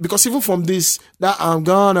sound. Because even from this, that I'm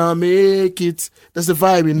gonna make it, there's the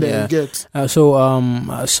vibe in there you get.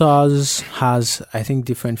 Sarz has, I think,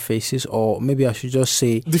 different faces, or maybe I should just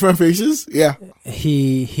say different faces. Yeah.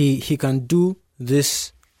 He can do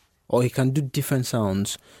this or he can do different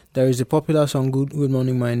sounds. There is a popular song, Good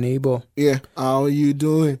Morning My Neighbor. Yeah, how are you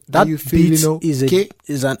doing? That are you feeling beat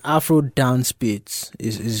is an Afro dance beat,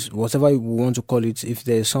 is whatever we want to call it. If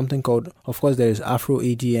there is something called, of course there is Afro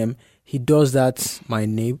ADM. He does that, my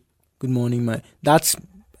neighbor, good morning, that's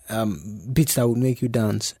beats that would make you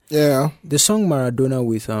dance. Yeah. The song Maradona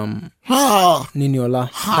with Niniola.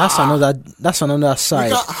 That's another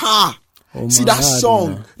side. See that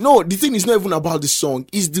song? No, the thing is not even about the song.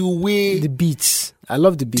 It's the way the beats. I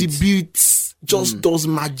love the beats. The beats just does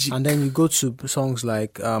magic. And then you go to songs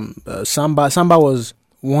like Samba. Samba was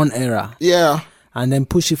one era. Yeah. And then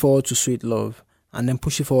push it forward to Sweet Love. And then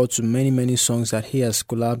push it forward to many, many songs that he has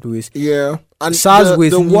collabed with. Yeah. And Sarz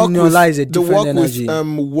with Niniola is a different energy. The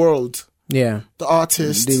work with World. Yeah. The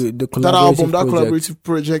artist. The that album, that collaborative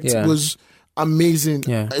project was amazing.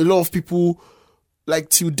 Yeah. A lot of people, like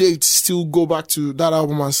till date, still go back to that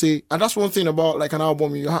album and say, and that's one thing about like an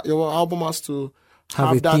album, your album has to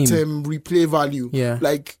have that replay value. Yeah.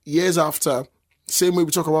 Like years after, same way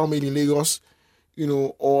we talk about Made in Lagos, you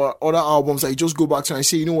know, or other albums that you just go back to and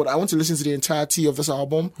say, you know what, I want to listen to the entirety of this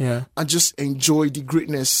album and just enjoy the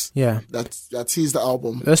greatness that is the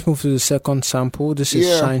album. Let's move to the second sample. This is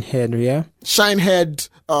Shinehead, yeah? Shinehead,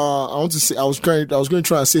 I want to say, I was going to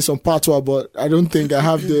try and say some patois, but I don't think I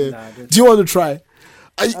have the... Do you want to try?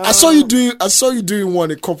 I saw you doing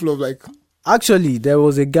one, a couple of like... Actually, there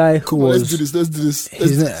was a guy who was... Let's do this.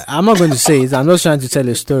 I'm not going to say it. I'm just trying to tell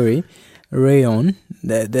a story. Rayon.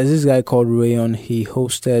 There's this guy called Rayon. He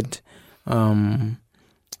hosted a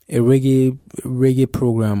reggae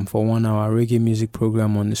program for 1 hour, reggae music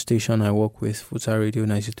program on the station I work with, Futa Radio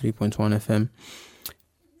 93.1 FM.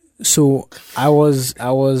 So I was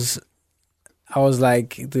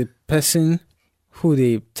like the person who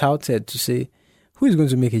they touted to say, who is going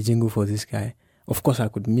to make a jingle for this guy? Of course I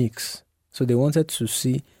could mix. So they wanted to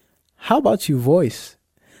see, how about your voice?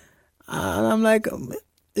 And I'm like,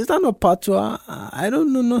 is that not patois? I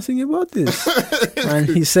don't know nothing about this. And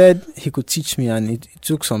he said he could teach me, and it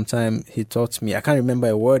took some time. He taught me. I can't remember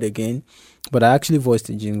a word again, but I actually voiced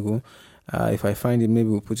the jingle. If I find it, maybe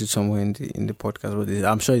we'll put it somewhere in the podcast. But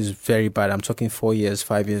I'm sure it's very bad. I'm talking 5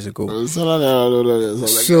 years ago.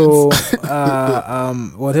 So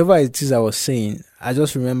whatever it is I was saying, I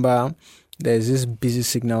just remember there's this Busy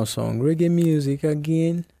Signal song, reggae music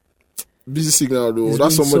again. Busy Signal though,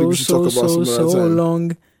 that's somebody we should talk about some so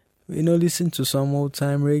long. Listen to some old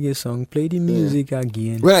time reggae song. Play the music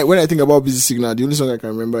again. When I think about Busy Signal, the only song I can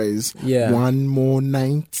remember is One More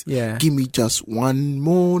Night. Yeah. Give me just one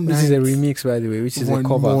more night. This is a remix, by the way, which is a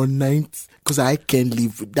cover. One more night, because I can't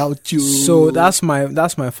live without you. So that's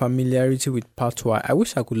my familiarity with patois. I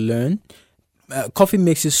wish I could learn. Coffee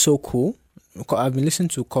makes it so cool. I've been listening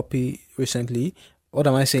to Coffee recently. What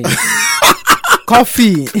am I saying?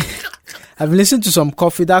 Coffee. I've been listening to some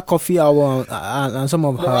Coffee, that Coffee album, and some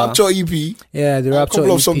of the her Rapture EP. Yeah, the Rapture EP. A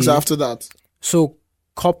couple of songs after that. So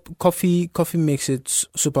Coffee makes it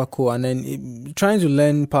super cool, and then trying to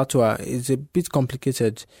learn patois is a bit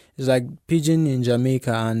complicated. It's like pidgin in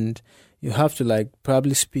Jamaica, and you have to like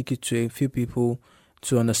probably speak it to a few people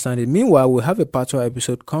to understand it. Meanwhile, we'll have a patois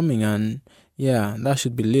episode coming, and yeah, that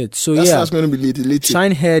should be lit. So that's going to be lit.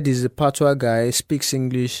 Shinehead is a patois guy, speaks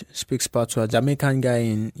English, speaks patois, Jamaican guy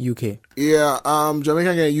in UK. Yeah,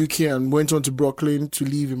 Jamaican guy in UK, and went on to Brooklyn to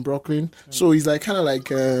live in Brooklyn. So he's like kind of like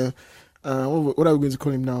what are we going to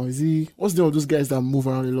call him now? What's the name of those guys that move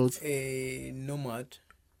around a lot? A nomad.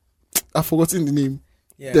 I've forgotten the name.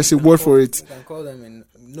 Yeah, there's a word for it. You can call them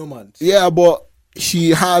nomads. Yeah, but he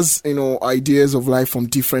has, ideas of life from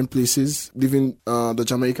different places, leaving the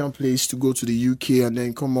Jamaican place to go to the UK and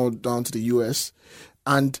then come out down to the US.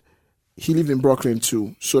 And he lived in Brooklyn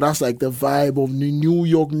too. So that's like the vibe of New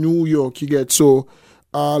York, you get. So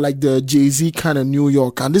like the Jay-Z kind of New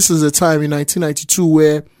York. And this is a time in 1992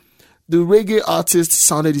 where the reggae artists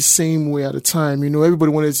sounded the same way at the time.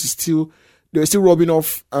 Everybody wanted to they were still rubbing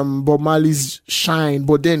off Bob Marley's shine.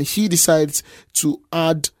 But then he decides to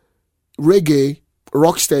add reggae,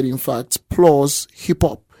 rocksteady in fact, plus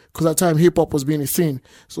hip-hop, because at the time hip-hop was being a thing.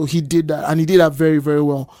 So he did that, and he did that very, very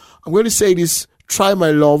well. I'm going to say this, Try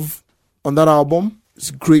My Love on that album. It's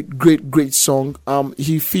a great song.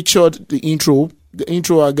 He featured the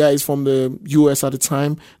intro are guys from the US at the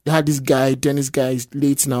time. They had this guy, Dennis guy, is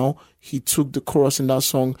late now. He took the chorus in that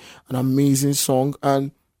song, an amazing song.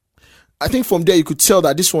 And I think from there you could tell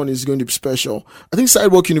that this one is going to be special. I think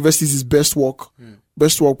Sidewalk University is his best work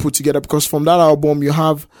put together, because from that album you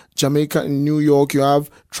have Jamaica in New York, you have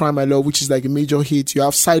Try My Love, which is like a major hit, you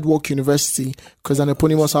have Sidewalk University, because an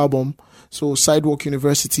eponymous album, so Sidewalk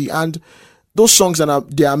University, and those songs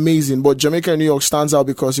they're amazing. But Jamaica in New York stands out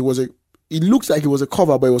because it looks like it was a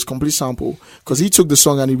cover, but it was complete sample because he took the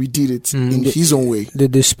song and he redid it in his own way.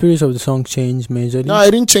 The spirit of the song changed majorly? No,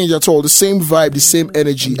 it didn't change at all. The same vibe, the same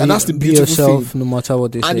energy. And that's the beautiful yourself, thing. No matter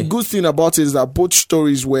what they say. And the good thing about it is that both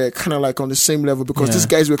stories were kind of like on the same level because these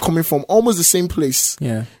guys were coming from almost the same place.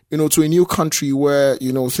 Yeah. To a new country where,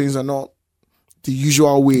 things are not the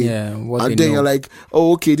usual way. Yeah. And then you're like,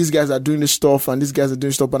 oh, okay, these guys are doing this stuff and these guys are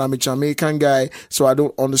doing stuff, but I'm a Jamaican guy, so I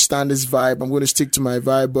don't understand this vibe. I'm going to stick to my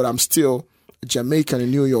vibe, but I'm still Jamaican in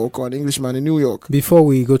New York or an Englishman in New York. Before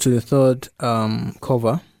we go to the third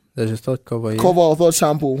cover, there's a third cover here. Cover or third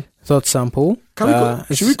sample? Third sample.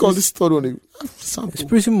 Should we call this third one a sample? It's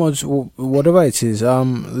pretty much whatever it is.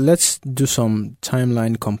 Let's do some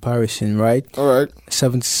timeline comparison, right? All right.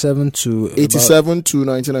 77 to 87 to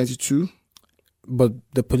 1992. But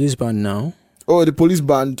the police band now. Oh, the police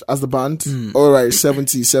band as the band. All right,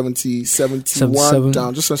 70, 71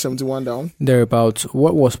 down. Just 71 down. Thereabouts.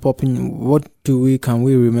 What was popping? What can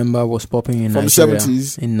we remember was popping in from Nigeria? From the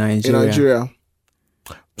 70s? In Nigeria.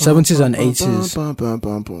 70s and 80s.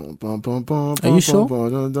 Are you sure?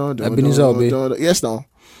 Ebenezer Obey. Yes, now.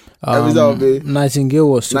 Ebenezer Obey. Nightingale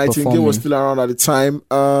was still Nightingale was still around at the time.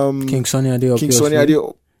 King Sunny Ade.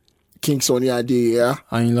 King Sunny Ade, yeah.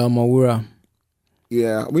 Ayinla Omowura.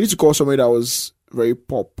 Yeah, we need to call somebody that was very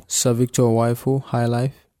pop. Sir Victor Wifo, High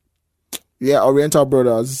Life. Yeah, Oriental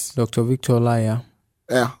Brothers. Dr. Victor Laya.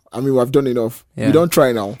 Yeah, I mean, we've done enough. Yeah. We don't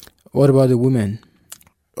try now. What about the women?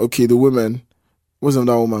 Okay, the women. What's that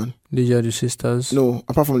woman? The Jadu Sisters. No,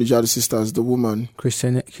 apart from the Jadu Sisters, the woman.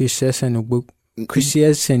 Christian Senibokwe.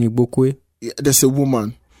 Yeah, there's a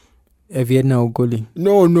woman. Eviedna Ogoli.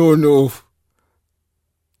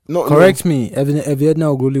 No. Correct me. Eviedna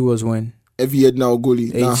Ogoli was when? Eviedna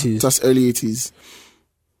Ogoli. 80s. That's early 80s.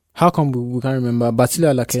 How come we can't remember?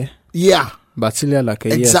 Batile Alake? Yeah. Batile Alake,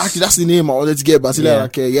 exactly. Yes. That's the name I wanted to get. Batile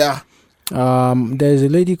Alake, yeah. There's a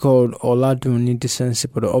lady called Oladuni Decency,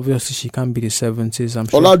 but obviously she can't be the 70s. I'm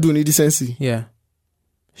sure. Oladuni Decency? Yeah.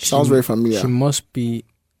 Sounds very familiar. She must be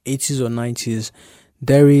 80s or 90s.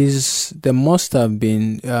 There must have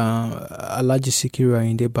been Alhaji Sikiru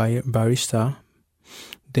Ayinde Barrister.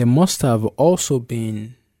 There must have also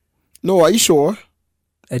been... No, are you sure?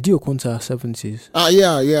 Eddie Okunta, 70s.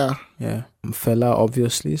 Yeah. Fela,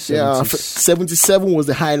 obviously. 70s. Yeah, 77 was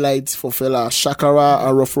the highlight for Fela. Shakara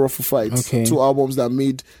and Ruff Fight. Okay. 2 albums that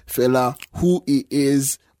made Fela who he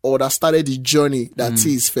is, or that started the journey that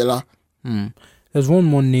is Fela. There's one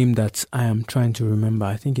more name that I am trying to remember.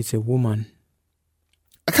 I think it's a woman.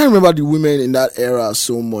 I can't remember the women in that era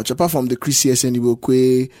so much, apart from the Chrissy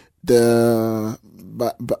Senibokwe, the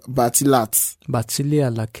Batile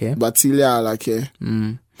Alake.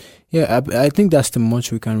 Yeah, I think that's the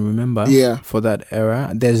much we can remember for that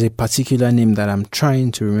era. There's a particular name that I'm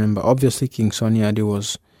trying to remember. Obviously, King Sunny Ade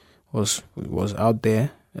was out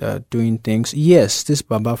there doing things. Yes, this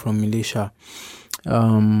Baba from Malaysia,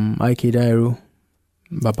 Ike Dairo.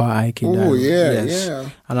 Baba Ike. Oh, yeah.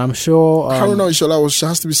 And I'm sure... Haruna Ishola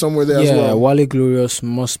has to be somewhere there as well. Yeah, Wale Glorious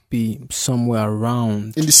must be somewhere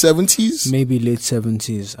around. In the 70s? Maybe late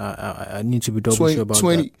 70s. I need to be double sure about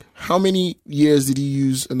 20. That. How many years did he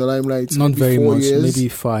use in the limelight? Not maybe very much. Years? Maybe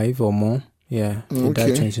 5 or more. Yeah, he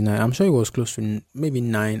died 29. I'm sure it was close to maybe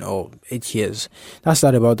 9 or 8 years. That's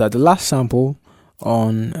that about that. The last sample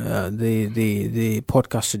on the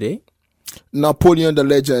podcast today. Napoleon the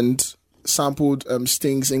Legend sampled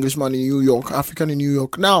Sting's Englishman in New York, African in New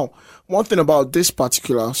York. Now, one thing about this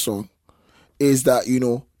particular song is that,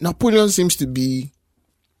 Napoleon seems to be,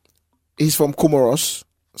 he's from Comoros,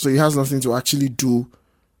 so he has nothing to actually do.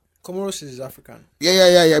 Comoros is African.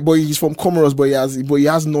 Yeah, but he's from Comoros, but he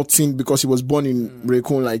has nothing because he was born in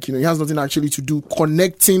Rekun, he has nothing actually to do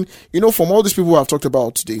connecting, from all these people I've talked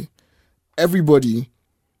about today. Everybody,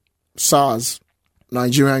 Sarz,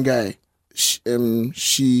 Nigerian guy,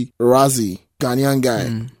 Shirazee, Ghanaian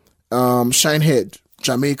guy, Shinehead,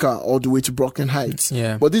 Jamaica, all the way to Brooklyn Heights.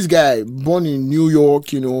 Yeah. But this guy, born in New York,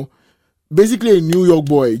 basically a New York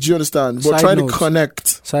boy. Do you understand? But trying to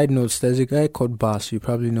connect. Side notes, there's a guy called Bass. You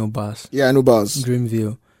probably know Bass. Yeah, I know Bass.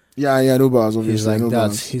 Dreamville. Yeah, I know Bass, obviously. He's like that.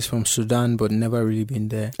 Bass. He's from Sudan, but never really been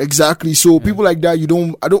there. Exactly. So people like that,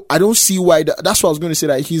 I don't see why. That's what I was going to say.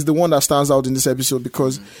 That he's the one that stands out in this episode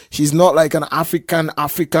because he's not like an African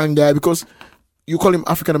guy. Because you call him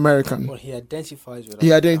African American. But he identifies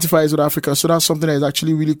with. Africa. So that's something that is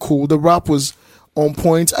actually really cool. The rap was on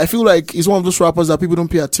point. I feel like he's one of those rappers that people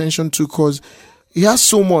don't pay attention to because he has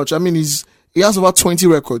so much. I mean, he has about 20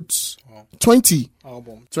 records. 20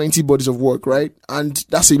 albums, 20 bodies of work, right? And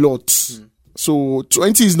that's a lot. So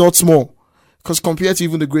 20 is not small. Because compared to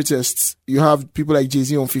even the greatest, you have people like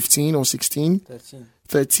Jay-Z on 15 or 16.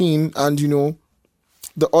 13. And, you know,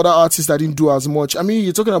 the other artists that didn't do as much. I mean, if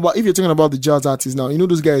you're talking about the jazz artists now, you know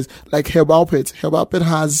those guys like Herb Alpert. Herb Alpert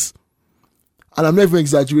has, and I'm not even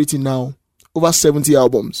exaggerating now, over 70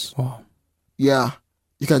 albums. Wow. Yeah,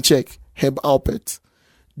 you can check. Herb Alpert.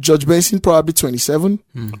 George Benson probably 27.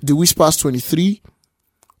 The Whispers 23.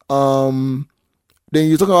 Then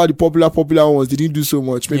you're talking about the popular ones. They didn't do so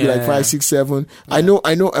much. Maybe like 5, 6, 7. Yeah.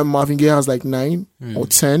 I know Marvin Gaye has like 9 or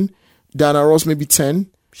 10. Diana Ross maybe 10.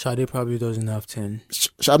 Sade probably doesn't have 10.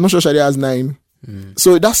 I'm not sure Sade has 9.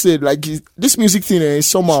 So that's it. Like this music thing is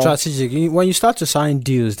somehow strategic. When you start to sign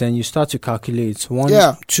deals, then you start to calculate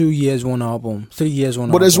 2 years, 1 album, 3 years, 1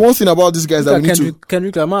 album. But there's one thing about these guys that we need to.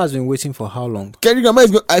 Kendrick Lamar has been waiting for how long? Kendrick Lamar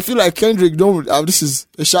I feel like Kendrick. This is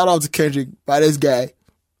a shout out to Kendrick. By this guy,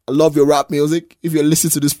 I love your rap music. If you're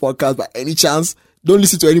listening to this podcast by any chance, don't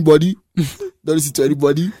listen to anybody. Don't listen to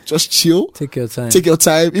anybody. Just chill. Take your time.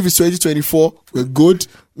 If it's 2024, we're good.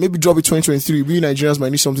 Maybe drop it 2023. We Nigerians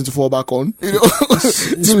might need something to fall back on, you know,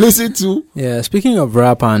 to listen to. Yeah, speaking of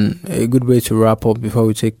rap, and a good way to wrap up before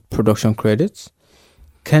we take production credits,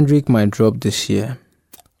 Kendrick might drop this year.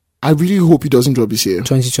 I really hope he doesn't drop this year.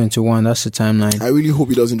 2021, that's the timeline. I really hope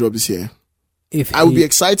he doesn't drop this year. I would be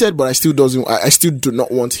excited, but I still do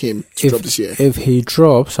not want him to drop this year. If he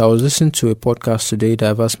drops, I was listening to a podcast today,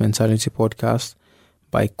 Diverse Mentality Podcast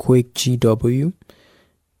by Quake GW.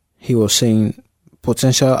 He was saying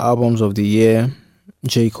potential albums of the year: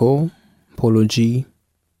 J. Cole, Polo G,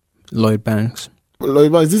 Lloyd Banks.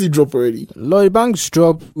 Lloyd Banks, did he drop already? Lloyd Banks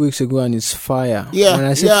dropped weeks ago and it's fire. Yeah, when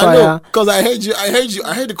I say fire, because I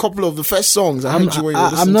heard a couple of the first songs. I heard you when you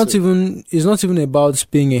were listening it's not even about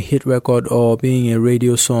being a hit record or being a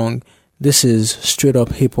radio song. This is straight up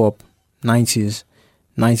hip hop, 90s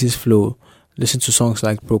flow. Listen to songs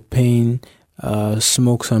like Propane,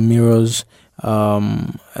 Smokes and Mirrors.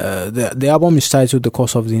 The album is titled The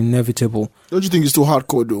Course of the Inevitable. Don't you think it's too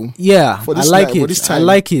hardcore though? Yeah, I like it. I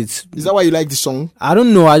like it. Is that why you like the song? I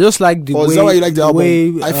don't know. I just like the way. Or is that why you like the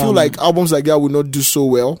album? I feel like albums like that will not do so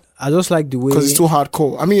well. I just like the way, because it's too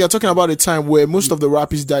hardcore. I mean, you're talking about a time where most of the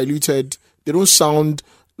rap is diluted. They don't sound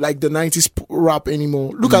like the 90s rap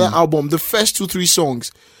anymore. Look at that album. The first 2-3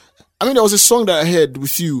 songs. I mean, there was a song that I heard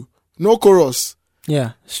with you. No chorus.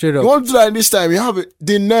 Yeah, straight up. You want to do that this time? You have it.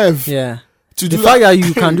 The nerve. Yeah. The fact that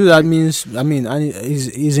you can do that means, I mean,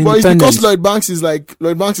 he's independent. But it's because Lloyd Banks is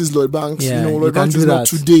Lloyd Banks. Yeah, you know, Lloyd Banks is not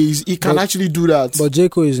today. He can actually do that. But J.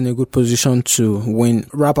 Cole is in a good position to win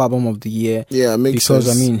Rap Album of the Year. Yeah, makes sense.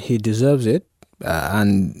 Because, I mean, he deserves it.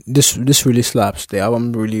 And this really slaps. The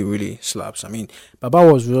album really, really slaps. I mean,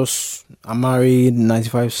 Baba was just I'm Married,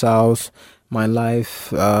 95 South, My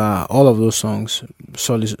Life, all of those songs.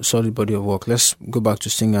 Solid body of work. Let's go back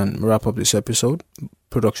to Sting and wrap up this episode.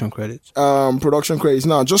 Production credits. Now,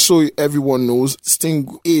 just so everyone knows,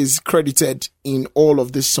 Sting is credited in all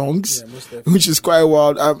of these songs, which is quite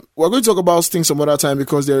wild. We're going to talk about Sting some other time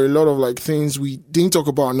because there are a lot of things we didn't talk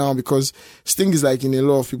about now because Sting is in a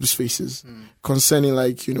lot of people's faces concerning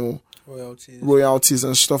royalties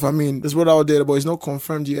and stuff. I mean, there's word out there, but it's not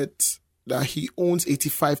confirmed yet that he owns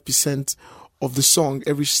 85% of the song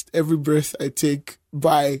Every Breath I Take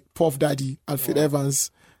by Puff Daddy and Faith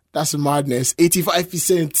Evans. That's madness.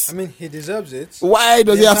 85%. I mean, he deserves it. Why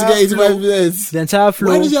does he have to get 85%? The entire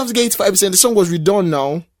flow. Why does he have to get 85%? The song was redone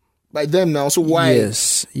now by them now. So why?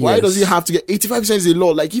 Yes. Why does he have to get 85%? Is a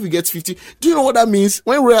lot. If he gets 50, do you know what that means?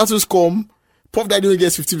 When royalties come, Puff Daddy only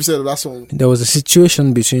gets 50% of that song. There was a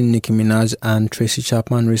situation between Nicki Minaj and Tracy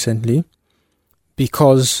Chapman recently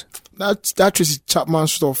because that Tracy Chapman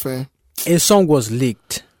stuff. A song was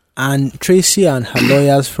leaked, and Tracy and her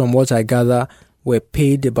lawyers, from what I gather, were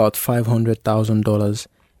paid about $500,000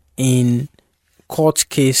 in court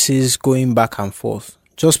cases going back and forth.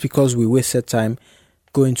 Just because we wasted time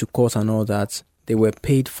going to court and all that, they were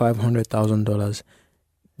paid $500,000.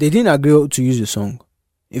 They didn't agree to use the song.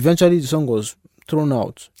 Eventually, the song was thrown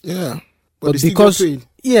out. Yeah, but because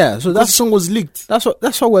so the song was leaked. That's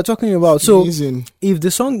what we're talking about. Amazing. So if the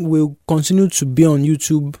song will continue to be on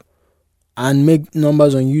YouTube and make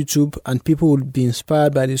numbers on YouTube, and people would be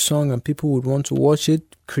inspired by the song, and people would want to watch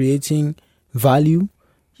it, creating value.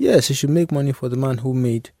 Yes, it should make money for the man who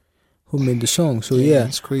made the song. So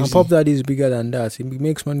it's crazy. And Pop Daddy is bigger than that. He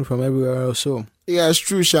makes money from everywhere else. So it's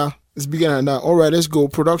true, Sha. It's bigger than that. All right, let's go.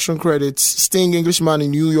 Production credits: Sting, Englishman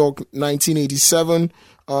in New York, 1987.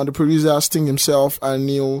 The producer Sting himself and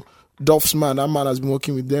Neil Duffman. That man has been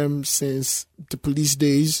working with them since the Police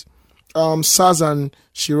days. Sarz and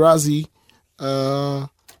Shirazee.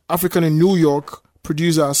 African in New York,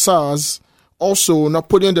 producer Sarz. Also,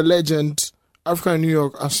 Napoleon the Legend, African in New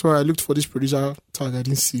York. I swear I looked for this producer tag. I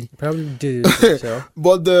didn't see. Probably did it.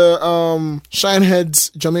 But the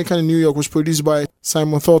Shinehead's Jamaican in New York was produced by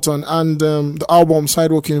Simon Thornton, and the album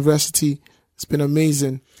Sidewalk University. It's been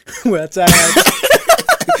amazing. We're tired.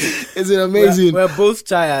 It's been amazing. We're both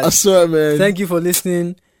tired. I swear, man. Thank you for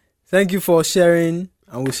listening. Thank you for sharing,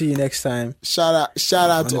 and we'll see you next time. Shout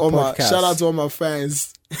out to all my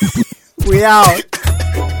fans. We out.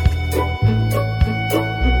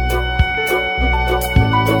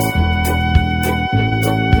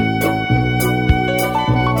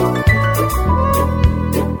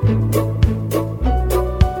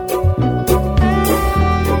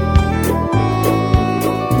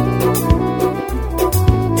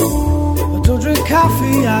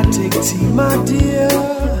 Coffee, I take tea, my dear.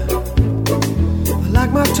 I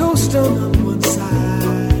like my toast on one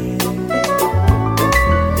side.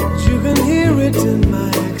 You can hear it in my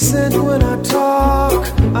accent when I talk.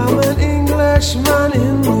 I'm an Englishman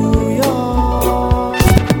in New York.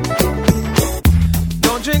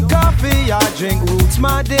 Don't drink coffee, I drink roots,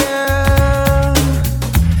 my dear.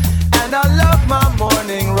 And I love my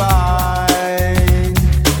morning ride.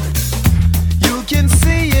 You can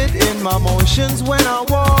see it in my motions when I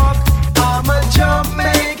walk. I'm a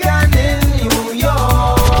Jamaican in New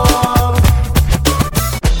York.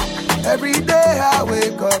 Every day I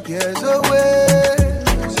wake up years away,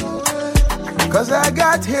 'cause I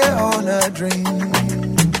got here on a dream.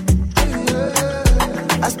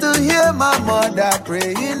 I still hear my mother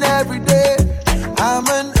praying every day. I'm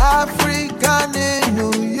an African in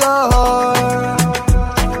New York.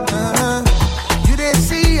 You they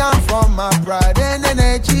see I'm from my pride and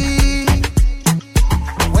energy.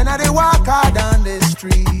 When I walk out down the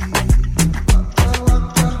street,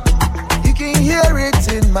 you can hear it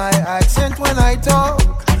in my accent when I talk.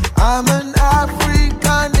 I'm an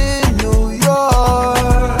African in New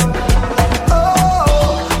York.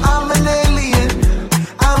 Oh, I'm an alien.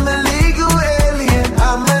 I'm a legal alien.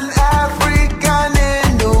 I'm an African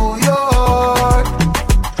in New York.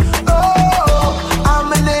 Oh,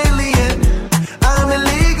 I'm an alien. I'm a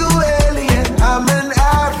legal alien. I'm an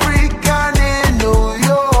African in New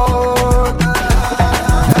York.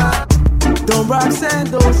 Don't rock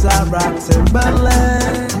sandals, I rock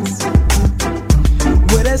Timberlands.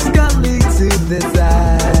 With a scully to the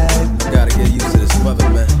side. Gotta get used to this weather,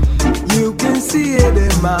 man. You can see it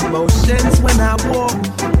in my motions when I walk.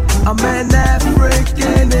 I'm an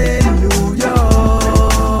African in New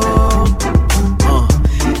York.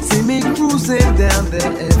 See me cruising down the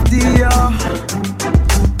FDR.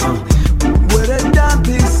 With a dumb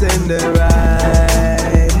piece in the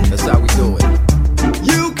ride. That's how we do it.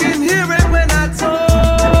 You can hear it when I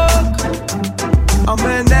talk. I'm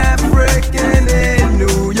an African in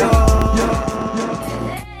New York.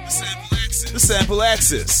 The Sample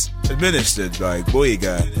Access, administered by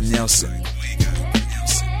Boyega Nelson.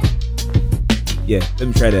 Yeah, let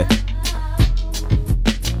me try that.